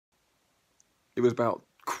it was about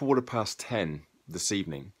 10:15 this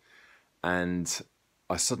evening, and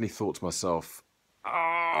I suddenly thought to myself,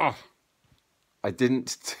 "Ah, I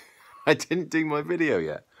didn't, I didn't do my video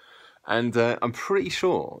yet." And I'm pretty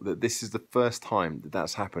sure that this is the first time that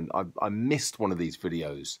that's happened. I missed one of these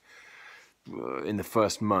videos in the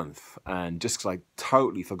first month, and just because I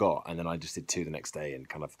totally forgot, and then I just did two the next day and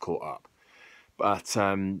kind of caught up. But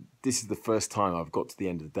this is the first time I've got to the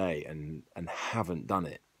end of the day and haven't done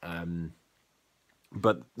it.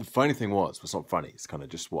 But the funny thing was, well, it's not funny. It's kind of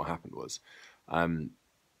just what happened was,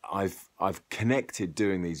 I've connected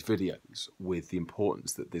doing these videos with the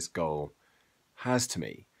importance that this goal has to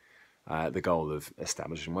me. The goal of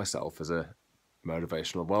establishing myself as a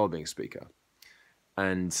motivational wellbeing speaker.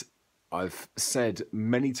 And I've said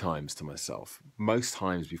many times to myself, most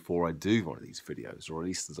times before I do one of these videos, or at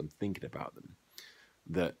least as I'm thinking about them,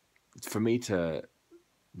 that for me to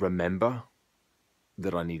remember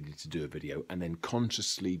that I needed to do a video and then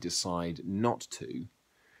consciously decide not to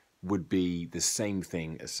would be the same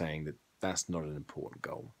thing as saying that that's not an important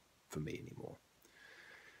goal for me anymore.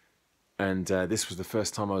 And this was the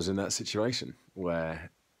first time I was in that situation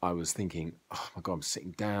where I was thinking, oh my God, I'm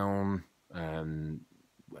sitting down,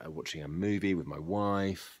 watching a movie with my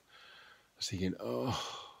wife. I was thinking, oh,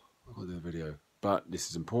 I've got to do a video. But this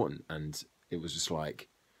is important. And it was just like,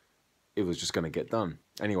 it was just going to get done.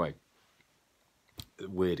 Anyway,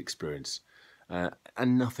 weird experience.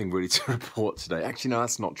 And nothing really to report today. Actually, no,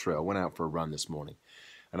 that's not true. I went out for a run this morning.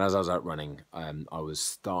 And as I was out running, I was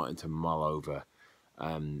starting to mull over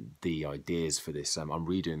the ideas for this. I'm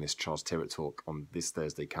redoing this Charles Tyrwhitt talk on this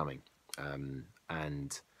Thursday coming,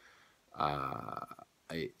 and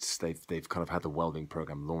they've kind of had the wellbeing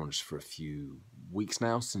program launched for a few weeks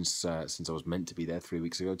now since I was meant to be there 3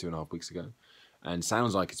 weeks ago, 2.5 weeks ago, and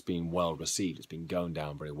sounds like it's been well received. It's been going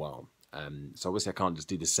down very well. So obviously I can't just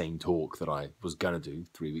do the same talk that I was gonna do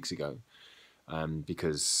 3 weeks ago,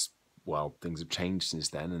 because well, things have changed since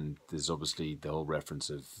then, and there's obviously the whole reference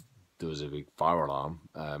of there was a big fire alarm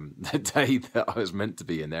the day that I was meant to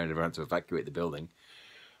be in there, and everyone had to evacuate the building.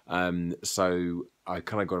 So I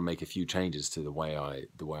kind of got to make a few changes to the way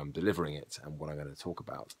I'm delivering it and what I'm going to talk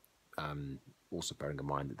about. Also bearing in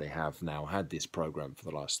mind that they have now had this program for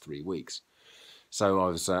the last 3 weeks. So I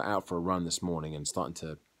was out for a run this morning and starting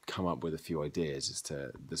to come up with a few ideas as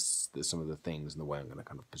to some of the things and the way I'm going to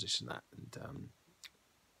kind of position that. And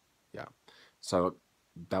yeah, so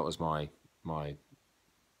that was my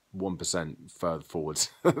 1% further forwards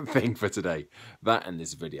thing for today. That and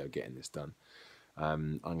this video, getting this done.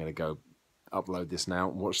 I'm going to go upload this now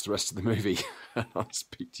and watch the rest of the movie. I'll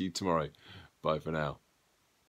speak to you tomorrow. Bye for now.